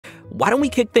why don't we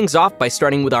kick things off by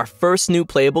starting with our first new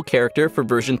playable character for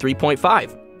version 3.5,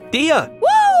 Dehya.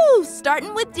 Woo!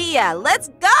 Starting with Dehya. Let's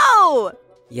go!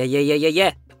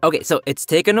 Yeah. Okay, so it's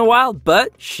taken a while,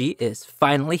 but she is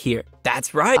finally here.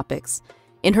 That's right. Topics.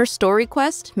 In her story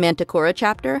quest, Manticora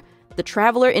chapter, the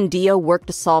Traveler and Dehya work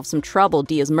to solve some trouble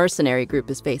Dehya's mercenary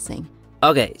group is facing.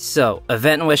 Okay, so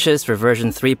event wishes for version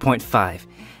 3.5.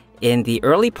 In the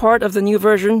early part of the new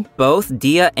version, both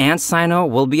Dehya and Cyno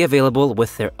will be available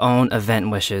with their own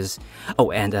event wishes. Oh,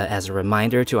 and as a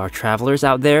reminder to our travelers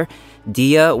out there,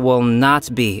 Dehya will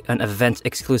not be an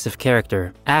event-exclusive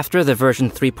character. After the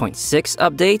version 3.6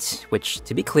 update, which,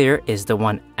 to be clear, is the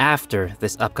one after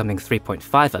this upcoming 3.5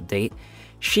 update,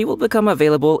 she will become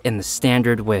available in the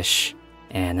standard wish.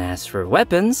 And as for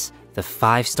weapons, the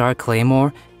 5-star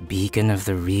Claymore, Beacon of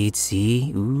the Reed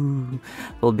Sea,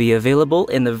 will be available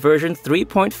in the version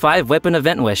 3.5 weapon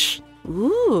event wish.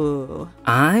 Ooh.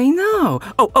 I know.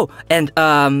 And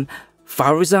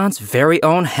Faruzan's very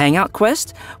own Hangout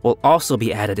quest will also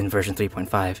be added in version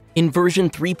 3.5. In version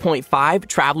 3.5,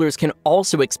 travelers can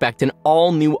also expect an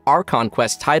all-new Archon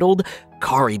quest titled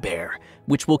Kari Bear,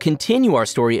 which will continue our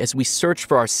story as we search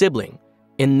for our sibling.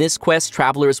 In this quest,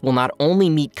 travelers will not only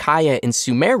meet Kaya in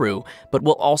Sumeru, but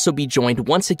will also be joined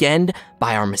once again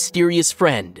by our mysterious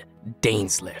friend,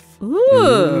 Dainsleif.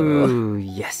 Ooh.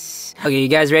 Yes. Okay, you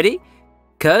guys ready?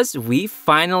 'Cause we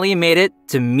finally made it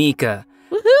to Mika.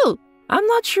 Woohoo! I'm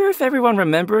not sure if everyone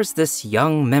remembers this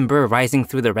young member rising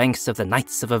through the ranks of the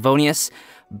Knights of Avonius,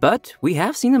 but we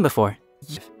have seen him before.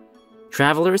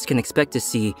 Travelers can expect to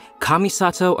see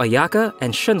Kamisato Ayaka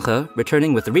and Shunhe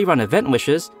returning with rerun event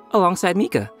wishes alongside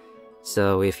Mika.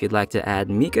 So if you'd like to add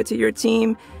Mika to your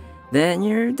team, then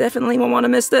you definitely won't want to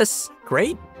miss this.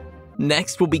 Great.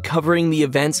 Next, we'll be covering the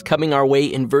events coming our way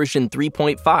in version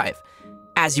 3.5.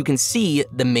 As you can see,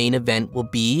 the main event will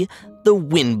be the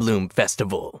Windblume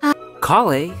Festival.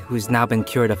 Kale, who's now been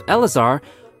cured of Elazar,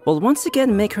 will once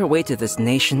again make her way to this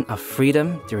nation of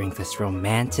freedom during this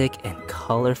romantic and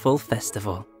colorful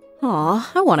festival.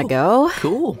 Aw, I want to go.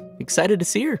 Cool. Excited to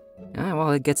see her.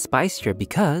 Well, it gets spicier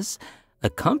because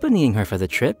accompanying her for the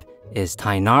trip is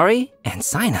Tainari and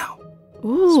Cyno.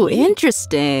 Ooh, Sweet.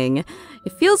 Interesting.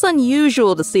 It feels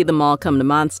unusual to see them all come to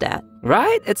Mondstadt.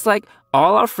 Right? It's like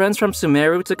all our friends from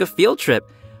Sumeru took a field trip.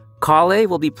 Kale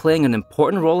will be playing an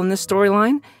important role in this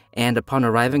storyline, and upon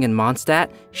arriving in Mondstadt,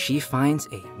 she finds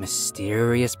a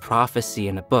mysterious prophecy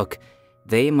in a book.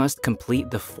 They must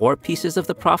complete the 4 pieces of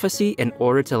the prophecy in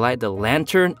order to light the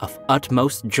lantern of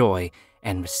utmost joy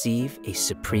and receive a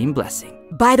supreme blessing.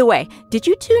 By the way, did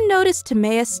you two notice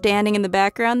Timaeus standing in the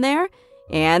background there?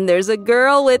 And there's a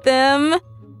girl with him.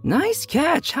 Nice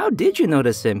catch. How did you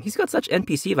notice him? He's got such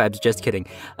NPC vibes, just kidding.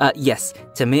 Yes,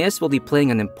 Timaeus will be playing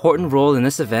an important role in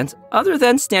this event, other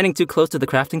than standing too close to the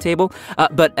crafting table.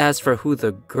 But as for who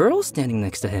the girl standing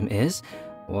next to him is,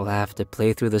 we'll have to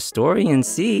play through the story and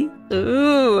see.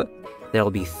 Ooh.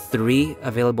 There'll be 3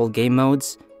 available game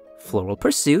modes: Floral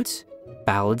Pursuit,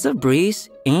 Ballads of Breeze,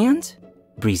 and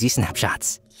Breezy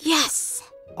Snapshots. Yes.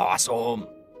 Awesome.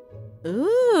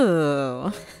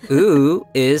 Ooh. Ooh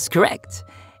is correct.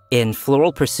 In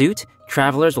Floral Pursuit,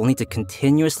 travelers will need to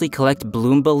continuously collect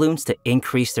bloom balloons to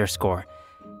increase their score.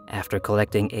 After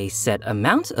collecting a set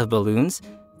amount of balloons,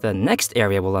 the next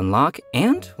area will unlock,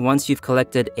 and once you've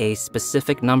collected a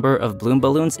specific number of bloom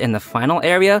balloons in the final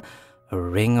area, a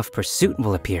ring of pursuit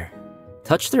will appear.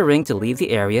 Touch the ring to leave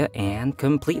the area and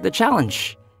complete the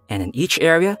challenge. And in each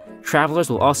area, travelers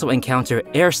will also encounter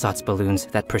ersatz balloons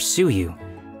that pursue you.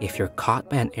 If you're caught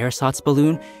by an ersatz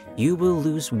balloon, you will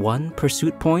lose 1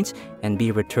 pursuit point and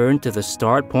be returned to the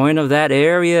start point of that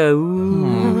area.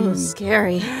 Ooh.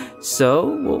 Scary.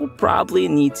 So we'll probably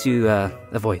need to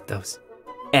avoid those.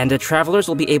 And the travelers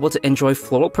will be able to enjoy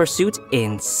Floral Pursuit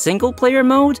in single-player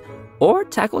mode or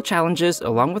tackle challenges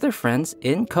along with their friends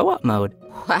in co-op mode.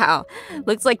 Wow.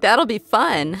 Looks like that'll be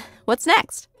fun. What's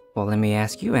next? Well, let me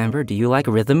ask you, Amber, do you like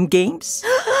rhythm games?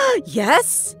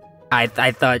 Yes. I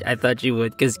thought you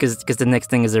would, because the next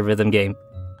thing is a rhythm game.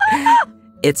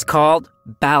 It's called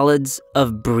Ballads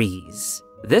of Breeze.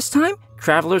 This time,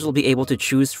 travelers will be able to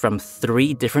choose from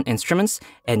 3 different instruments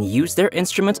and use their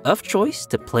instrument of choice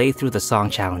to play through the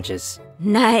song challenges.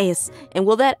 Nice. And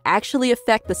will that actually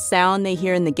affect the sound they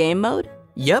hear in the game mode?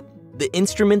 Yep. The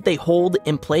instrument they hold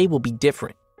and play will be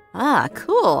different. Ah,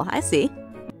 cool. I see.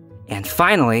 And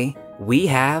finally, we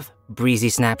have Breezy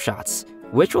Snapshots,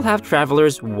 which will have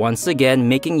travelers once again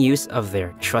making use of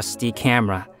their trusty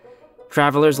camera.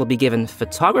 Travelers will be given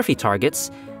photography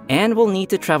targets and will need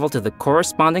to travel to the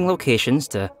corresponding locations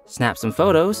to snap some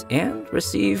photos and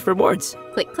receive rewards.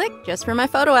 Click, click, just for my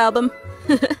photo album.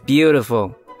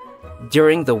 Beautiful.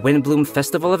 During the Windblume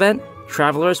Festival event,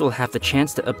 travelers will have the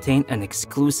chance to obtain an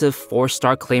exclusive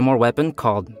 4-star Claymore weapon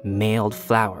called Mailed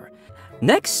Flower.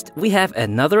 Next, we have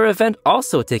another event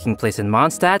also taking place in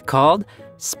Mondstadt called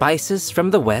Spices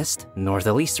from the West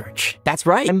Northerly Search. That's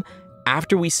right.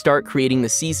 After we start creating the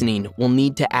seasoning, we'll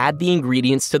need to add the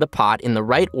ingredients to the pot in the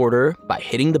right order by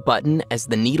hitting the button as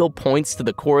the needle points to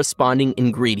the corresponding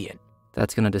ingredient.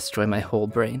 That's gonna destroy my whole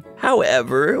brain.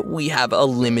 However, we have a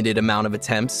limited amount of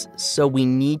attempts, so we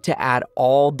need to add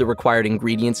all the required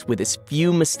ingredients with as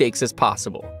few mistakes as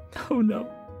possible. Oh no.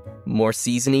 More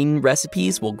seasoning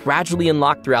recipes will gradually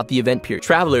unlock throughout the event period.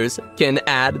 Travelers can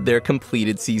add their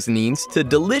completed seasonings to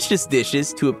delicious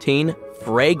dishes to obtain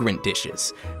fragrant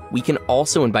dishes. We can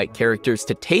also invite characters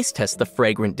to taste test the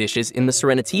fragrant dishes in the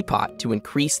Serenity Pot to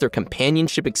increase their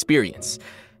companionship experience.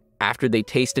 After they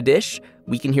taste a dish,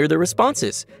 we can hear their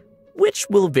responses, which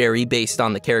will vary based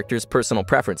on the character's personal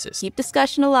preferences. Keep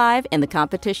discussion alive and the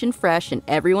competition fresh in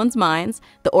everyone's minds.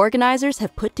 The organizers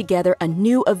have put together a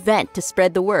new event to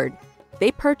spread the word.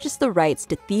 They purchased the rights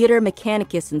to Theater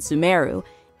Mechanicus in Sumeru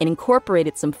and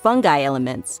incorporated some fungi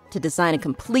elements to design a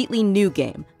completely new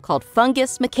game called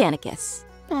Fungus Mechanicus.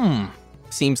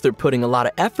 Seems they're putting a lot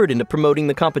of effort into promoting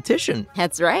the competition.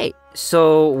 That's right.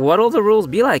 So, what'll the rules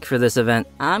be like for this event?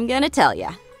 I'm gonna tell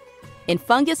ya. In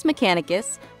Fungus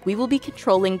Mechanicus, we will be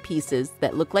controlling pieces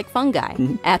that look like fungi,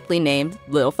 aptly named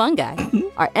Little Fungi.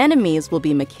 Our enemies will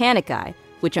be Mechanici,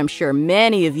 which I'm sure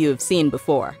many of you have seen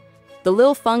before. The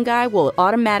Little Fungi will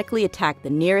automatically attack the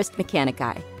nearest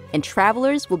Mechanici, and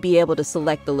travelers will be able to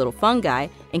select the Little Fungi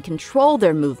and control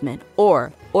their movement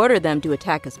or order them to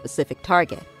attack a specific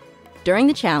target. During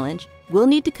the challenge, we'll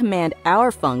need to command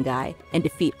our fungi and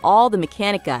defeat all the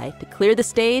Mechanici to clear the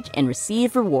stage and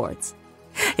receive rewards.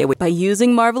 By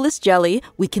using Marvelous Jelly,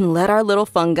 we can let our little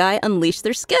fungi unleash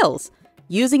their skills.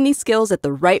 Using these skills at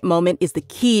the right moment is the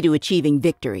key to achieving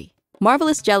victory.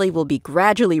 Marvelous Jelly will be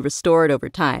gradually restored over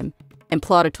time, and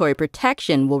Plauditory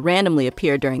Protection will randomly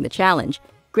appear during the challenge,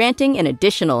 granting an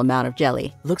additional amount of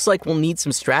jelly. Looks like we'll need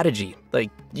some strategy.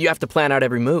 Like, you have to plan out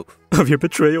every move. Of your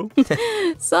betrayal?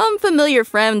 Some familiar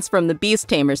friends from the Beast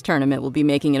Tamers tournament will be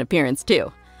making an appearance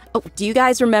too. Oh, do you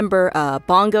guys remember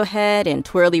Bongo Head and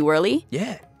Twirly Whirly?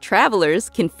 Yeah. Travelers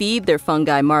can feed their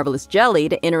fungi Marvelous Jelly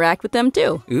to interact with them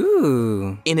too.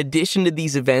 Ooh. In addition to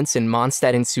these events in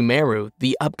Mondstadt and Sumeru,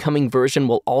 the upcoming version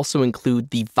will also include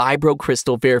the Vibro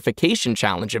Crystal Verification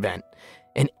Challenge event.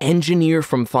 An engineer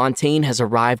from Fontaine has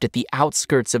arrived at the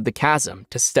outskirts of the chasm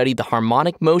to study the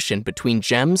harmonic motion between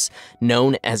gems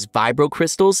known as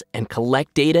vibrocrystals and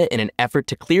collect data in an effort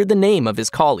to clear the name of his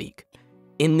colleague.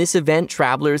 In this event,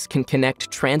 travelers can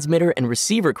connect transmitter and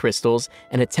receiver crystals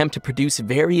and attempt to produce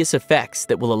various effects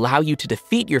that will allow you to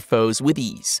defeat your foes with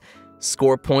ease.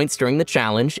 Score points during the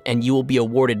challenge, and you will be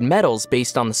awarded medals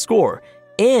based on the score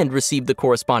and receive the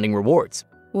corresponding rewards.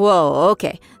 Whoa,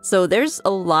 okay. So there's a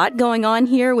lot going on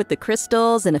here with the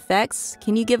crystals and effects.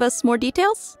 Can you give us more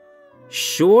details?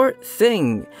 Sure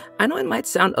thing. I know it might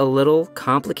sound a little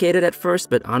complicated at first,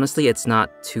 but honestly, it's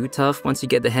not too tough once you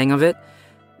get the hang of it.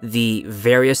 The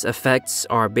various effects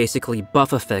are basically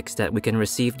buff effects that we can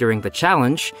receive during the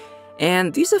challenge,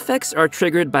 and these effects are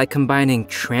triggered by combining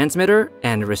transmitter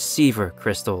and receiver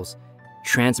crystals.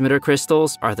 Transmitter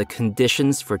crystals are the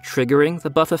conditions for triggering the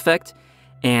buff effect,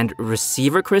 and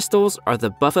receiver crystals are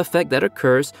the buff effect that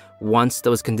occurs once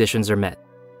those conditions are met.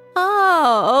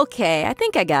 Oh, okay. I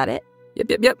think I got it.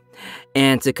 Yep.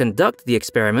 And to conduct the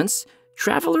experiments,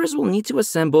 travelers will need to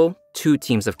assemble 2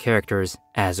 teams of characters,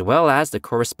 as well as the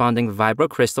corresponding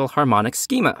vibrocrystal harmonic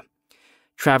schema.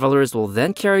 Travelers will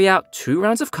then carry out 2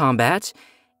 rounds of combat,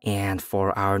 and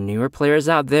for our newer players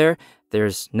out there,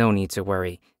 there's no need to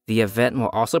worry. The event will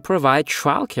also provide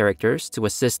trial characters to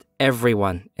assist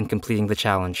everyone in completing the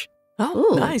challenge.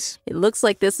 Oh, Ooh, nice. It looks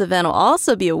like this event will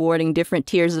also be awarding different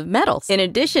tiers of medals. In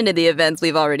addition to the events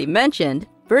we've already mentioned,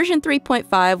 version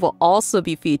 3.5 will also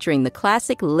be featuring the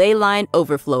classic Leyline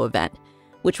Overflow event,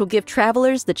 which will give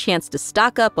travelers the chance to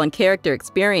stock up on character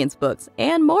experience books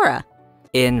and more.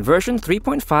 In version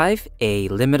 3.5, a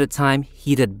limited-time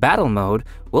heated battle mode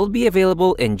will be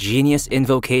available in Genius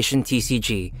Invocation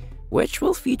TCG, which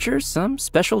will feature some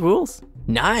special rules.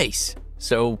 Nice.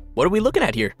 So, what are we looking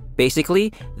at here?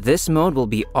 Basically, this mode will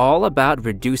be all about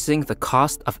reducing the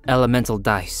cost of elemental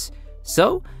dice.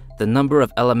 So, the number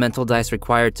of elemental dice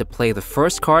required to play the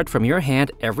first card from your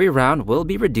hand every round will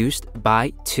be reduced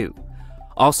by 2.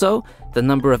 Also, the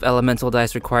number of elemental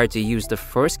dice required to use the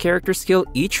first character skill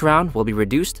each round will be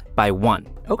reduced by 1.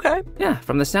 Okay. Yeah,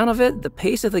 from the sound of it, the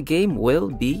pace of the game will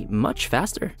be much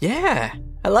faster. Yeah,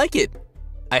 I like it.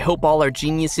 I hope all our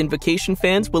Genius Invocation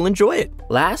fans will enjoy it.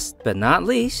 Last but not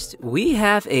least, we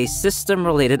have a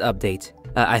system-related update.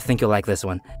 I think you'll like this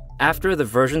one. After the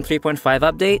version 3.5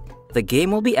 update, the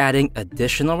game will be adding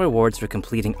additional rewards for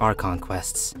completing Archon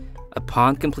quests.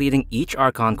 Upon completing each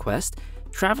Archon quest,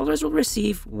 travelers will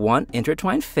receive one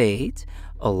Intertwined Fate,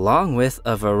 along with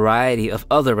a variety of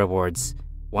other rewards.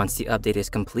 Once the update is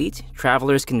complete,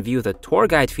 travelers can view the tour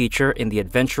guide feature in the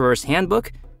Adventurer's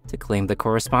Handbook to claim the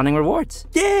corresponding rewards.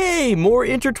 Yay! More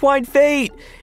Intertwined Fate!